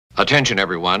Attention,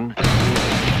 everyone.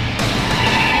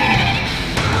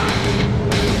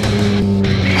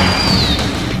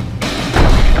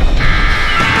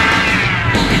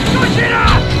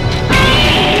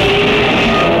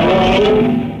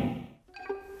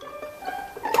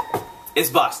 It's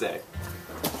box day.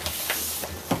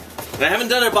 I haven't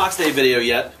done a box day video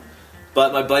yet,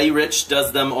 but my buddy Rich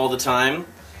does them all the time.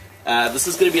 This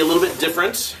is going to be a little bit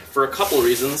different for a couple of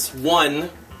reasons.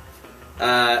 One,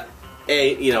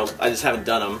 I just haven't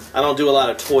done them. I don't do a lot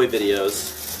of toy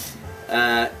videos.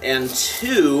 And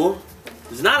two,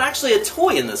 there's not actually a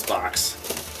toy in this box.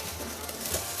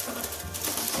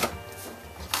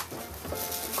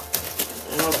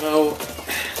 I don't know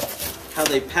how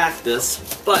they packed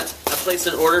this, but I placed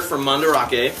an order from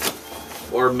Mandarake,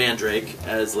 or Mandrake,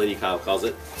 as Lady Kyle calls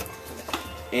it.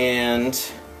 And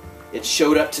it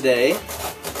showed up today.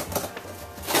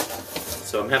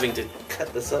 So I'm having to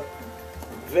cut this up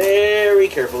very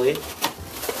carefully.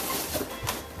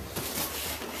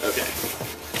 Okay.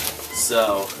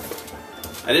 So,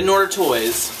 I didn't order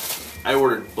toys, I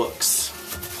ordered books.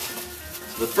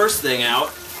 So the first thing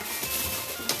out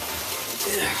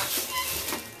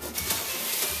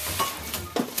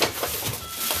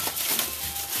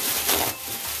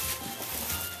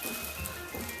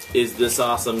is this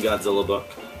awesome Godzilla book.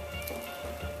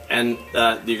 And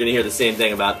you're going to hear the same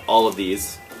thing about all of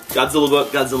these. Godzilla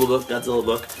book, Godzilla book, Godzilla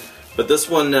book. But this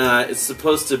one is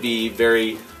supposed to be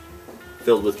very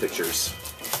filled with pictures.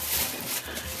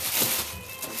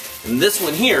 And this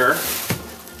one here,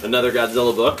 another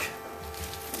Godzilla book,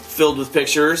 filled with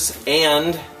pictures,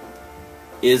 and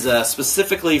is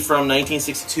specifically from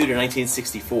 1962 to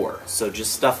 1964. So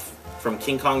just stuff from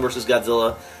King Kong vs.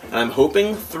 Godzilla, and I'm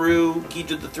hoping through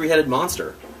Ghidorah the Three-Headed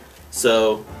Monster.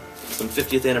 So, some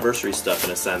 50th anniversary stuff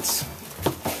in a sense.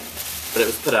 But it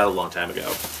was put out a long time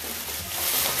ago.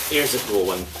 Here's a cool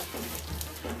one.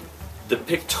 The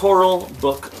Pictorial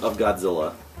Book of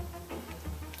Godzilla.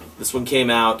 This one came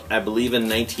out, I believe, in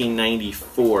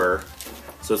 1994.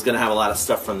 So it's going to have a lot of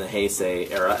stuff from the Heisei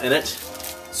era in it.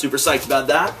 Super psyched about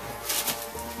that.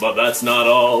 But that's not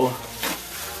all.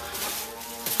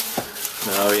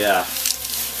 Oh yeah.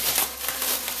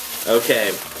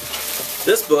 Okay.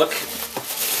 This book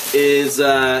is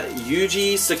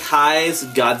Yuji Sakai's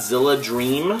Godzilla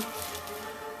Dream.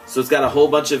 So it's got a whole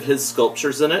bunch of his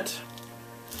sculptures in it.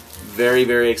 Very,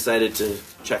 very excited to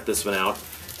check this one out.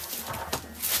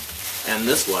 And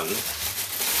this one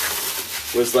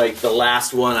was like the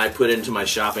last one I put into my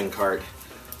shopping cart.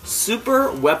 Super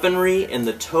Weaponry in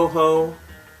the Toho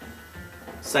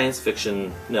Science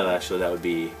Fiction, no, actually that would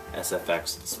be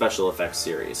SFX, Special Effects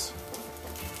series.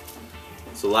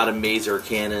 So a lot of maser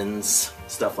cannons,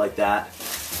 stuff like that.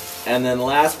 And then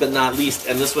last but not least,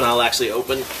 and this one I'll actually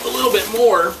open a little bit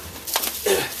more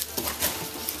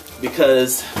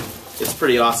because it's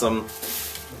pretty awesome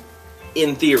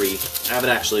in theory. I haven't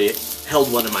actually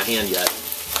held one in my hand yet.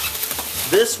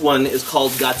 This one is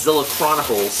called Godzilla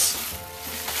Chronicles.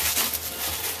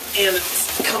 And it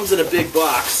comes in a big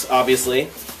box, obviously.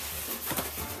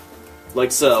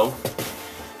 Like so.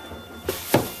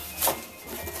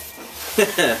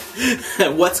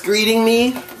 What's greeting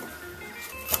me?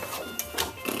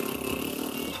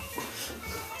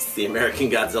 It's the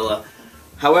American Godzilla.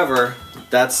 However,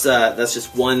 that's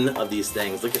just one of these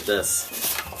things. Look at this.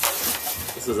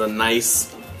 This is a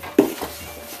nice...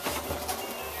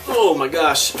 Oh my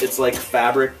gosh, it's like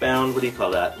fabric bound. What do you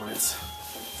call that when it's...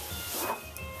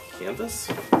 Canvas?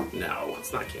 No,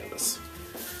 it's not canvas.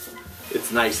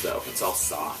 It's nice though, it's all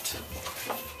soft.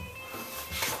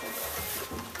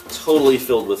 Totally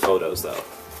filled with photos though.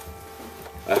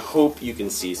 I hope you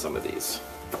can see some of these,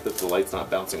 if the light's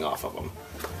not bouncing off of them.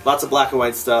 Lots of black and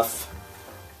white stuff.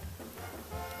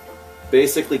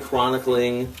 Basically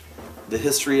chronicling the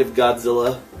history of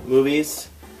Godzilla movies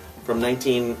from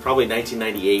probably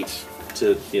 1998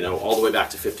 to, all the way back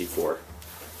to 54.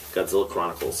 Godzilla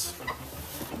Chronicles.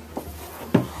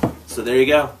 So there you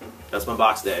go. That's my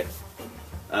box day.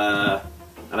 And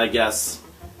I guess,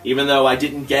 even though I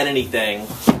didn't get anything,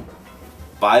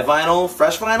 buy vinyl,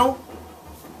 fresh vinyl,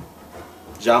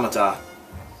 Jamata.